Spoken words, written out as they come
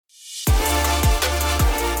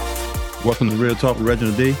Welcome to Real Talk with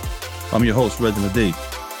Reginald D. I'm your host, Reginald D.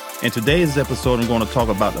 In today's episode, I'm going to talk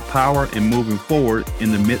about the power in moving forward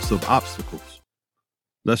in the midst of obstacles.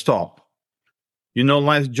 Let's talk. You know,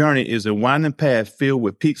 life's journey is a winding path filled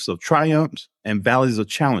with peaks of triumphs and valleys of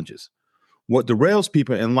challenges. What derails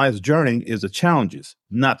people in life's journey is the challenges,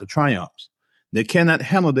 not the triumphs. They cannot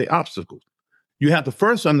handle the obstacles. You have to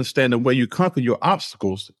first understand the way you conquer your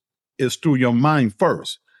obstacles is through your mind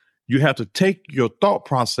first. You have to take your thought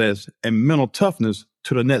process and mental toughness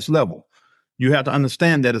to the next level. You have to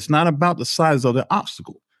understand that it's not about the size of the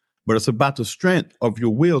obstacle, but it's about the strength of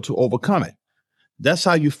your will to overcome it. That's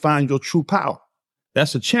how you find your true power.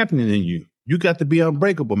 That's the champion in you. You got to be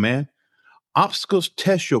unbreakable, man. Obstacles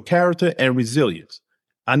test your character and resilience.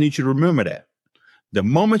 I need you to remember that. The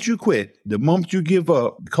moment you quit, the moment you give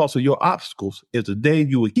up because of your obstacles is the day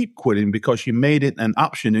you will keep quitting because you made it an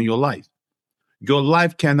option in your life. Your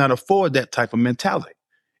life cannot afford that type of mentality.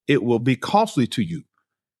 It will be costly to you.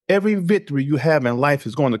 Every victory you have in life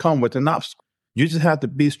is going to come with an obstacle. You just have to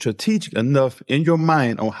be strategic enough in your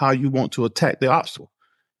mind on how you want to attack the obstacle.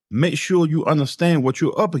 Make sure you understand what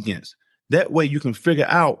you're up against. That way you can figure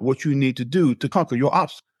out what you need to do to conquer your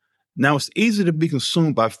obstacle. Now, it's easy to be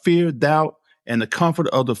consumed by fear, doubt, and the comfort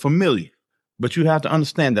of the familiar. But you have to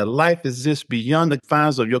understand that life exists beyond the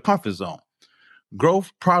confines of your comfort zone.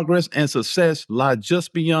 Growth, progress, and success lie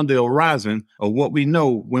just beyond the horizon of what we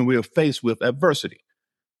know when we are faced with adversity.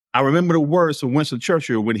 I remember the words of Winston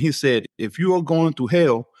Churchill when he said, "If you are going through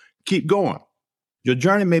hell, keep going." Your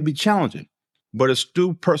journey may be challenging, but it's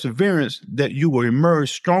through perseverance that you will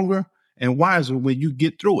emerge stronger and wiser when you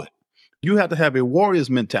get through it. You have to have a warrior's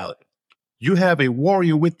mentality. You have a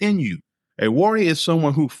warrior within you. A warrior is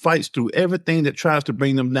someone who fights through everything that tries to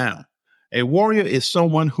bring them down. A warrior is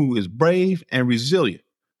someone who is brave and resilient.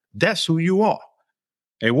 That's who you are.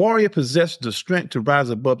 A warrior possesses the strength to rise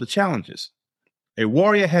above the challenges. A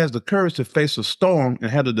warrior has the courage to face a storm and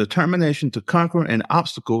have the determination to conquer an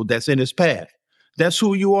obstacle that's in his path. That's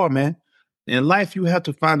who you are, man. In life, you have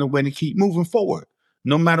to find a way to keep moving forward,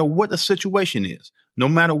 no matter what the situation is, no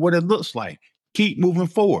matter what it looks like. Keep moving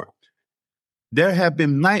forward. There have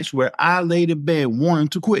been nights where I laid in bed wanting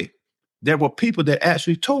to quit. There were people that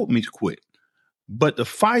actually told me to quit, but the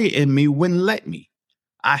fire in me wouldn't let me.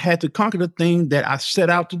 I had to conquer the thing that I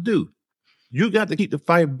set out to do. You got to keep the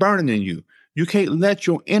fire burning in you. You can't let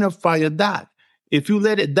your inner fire die. If you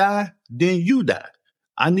let it die, then you die.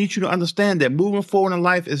 I need you to understand that moving forward in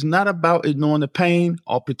life is not about ignoring the pain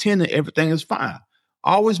or pretending everything is fine.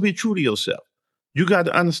 Always be true to yourself. You got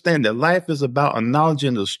to understand that life is about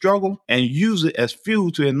acknowledging the struggle and use it as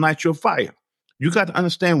fuel to ignite your fire. You got to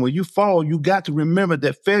understand when you fall, you got to remember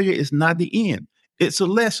that failure is not the end. It's a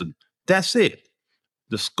lesson. That's it.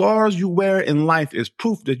 The scars you wear in life is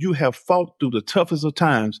proof that you have fought through the toughest of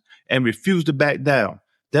times and refused to back down.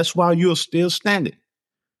 That's why you're still standing.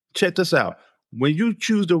 Check this out. When you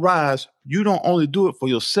choose to rise, you don't only do it for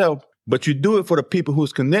yourself, but you do it for the people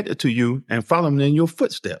who's connected to you and following in your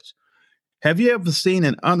footsteps. Have you ever seen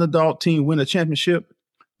an underdog team win a championship?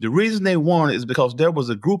 The reason they won is because there was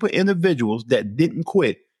a group of individuals that didn't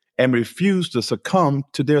quit and refused to succumb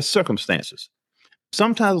to their circumstances.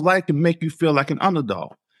 Sometimes life can make you feel like an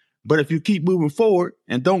underdog, but if you keep moving forward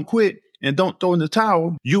and don't quit and don't throw in the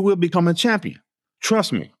towel, you will become a champion.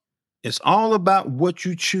 Trust me, it's all about what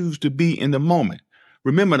you choose to be in the moment.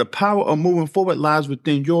 Remember, the power of moving forward lies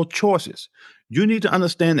within your choices. You need to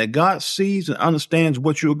understand that God sees and understands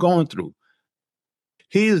what you're going through.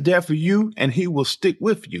 He is there for you and he will stick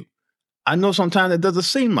with you. I know sometimes it doesn't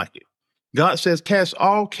seem like it. God says, cast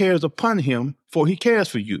all cares upon him, for he cares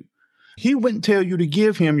for you. He wouldn't tell you to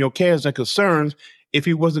give him your cares and concerns if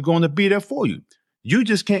he wasn't going to be there for you. You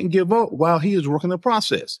just can't give up while he is working the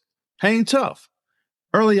process. Hang tough.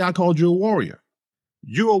 Earlier, I called you a warrior.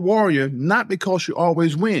 You're a warrior not because you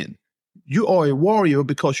always win. You are a warrior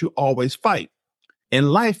because you always fight. In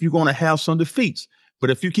life, you're going to have some defeats. But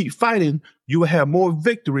if you keep fighting, you will have more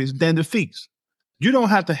victories than defeats. You don't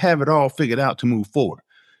have to have it all figured out to move forward.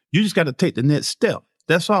 You just got to take the next step.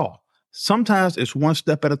 That's all. Sometimes it's one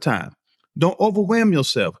step at a time. Don't overwhelm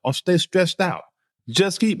yourself or stay stressed out.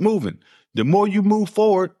 Just keep moving. The more you move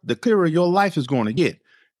forward, the clearer your life is going to get.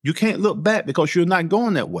 You can't look back because you're not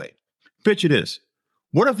going that way. Picture this.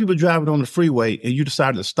 What if you were driving on the freeway and you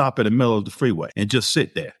decided to stop in the middle of the freeway and just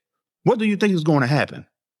sit there? What do you think is going to happen?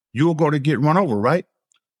 You're going to get run over, right?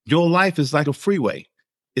 Your life is like a freeway.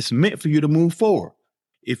 It's meant for you to move forward.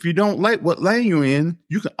 If you don't like what lane you're in,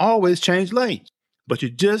 you can always change lanes. But you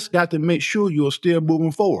just got to make sure you're still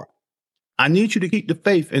moving forward. I need you to keep the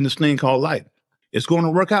faith in this thing called life. It's going to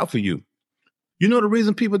work out for you. You know the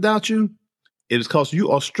reason people doubt you? It is because you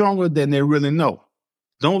are stronger than they really know.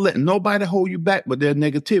 Don't let nobody hold you back with their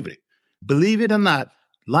negativity. Believe it or not,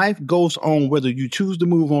 life goes on whether you choose to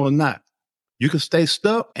move on or not. You can stay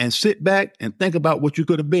stuck and sit back and think about what you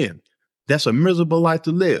could have been. That's a miserable life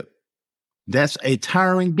to live. That's a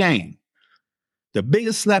tiring game. The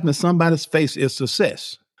biggest slap in somebody's face is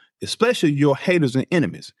success, especially your haters and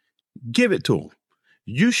enemies. Give it to them.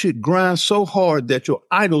 You should grind so hard that your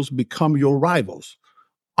idols become your rivals.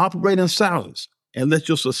 Operate in silence and let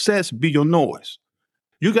your success be your noise.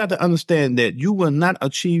 You got to understand that you will not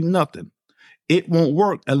achieve nothing. It won't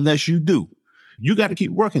work unless you do. You got to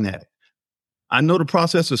keep working at it. I know the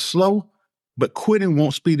process is slow, but quitting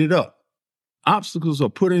won't speed it up. Obstacles are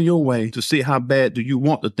put in your way to see how bad do you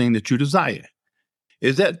want the thing that you desire.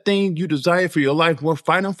 Is that thing you desire for your life worth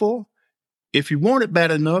fighting for? If you want it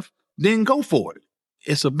bad enough, then go for it.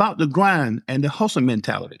 It's about the grind and the hustle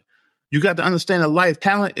mentality. You got to understand that life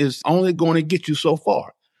talent is only going to get you so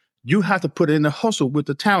far. You have to put in the hustle with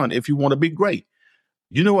the talent if you want to be great.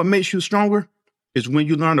 You know what makes you stronger? Is when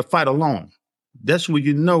you learn to fight alone. That's when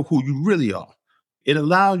you know who you really are. It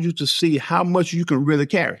allows you to see how much you can really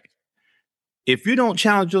carry. If you don't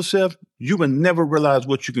challenge yourself, you will never realize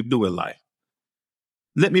what you can do in life.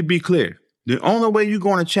 Let me be clear. The only way you're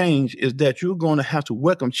going to change is that you're going to have to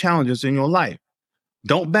welcome challenges in your life.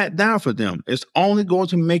 Don't back down for them. It's only going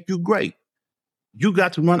to make you great. You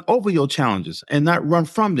got to run over your challenges and not run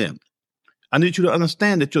from them. I need you to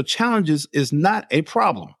understand that your challenges is not a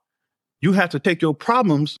problem. You have to take your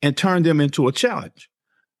problems and turn them into a challenge.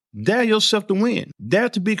 Dare yourself to win. Dare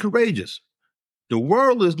to be courageous. The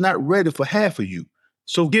world is not ready for half of you,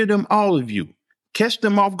 so give them all of you. Catch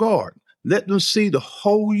them off guard. Let them see the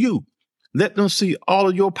whole you. Let them see all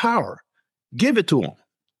of your power. Give it to them.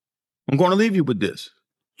 I'm going to leave you with this.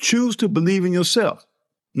 Choose to believe in yourself,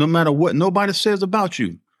 no matter what nobody says about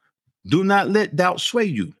you. Do not let doubt sway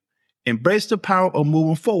you. Embrace the power of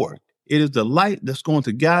moving forward. It is the light that's going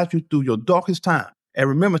to guide you through your darkest time. And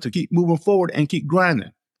remember to keep moving forward and keep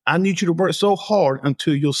grinding. I need you to work so hard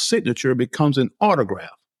until your signature becomes an autograph.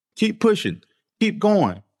 Keep pushing. Keep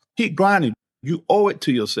going. Keep grinding. You owe it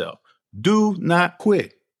to yourself. Do not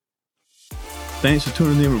quit. Thanks for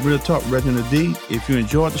tuning in with Real Talk Reginald D. If you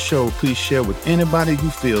enjoyed the show, please share with anybody you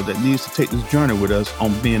feel that needs to take this journey with us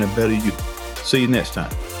on being a better you. See you next time.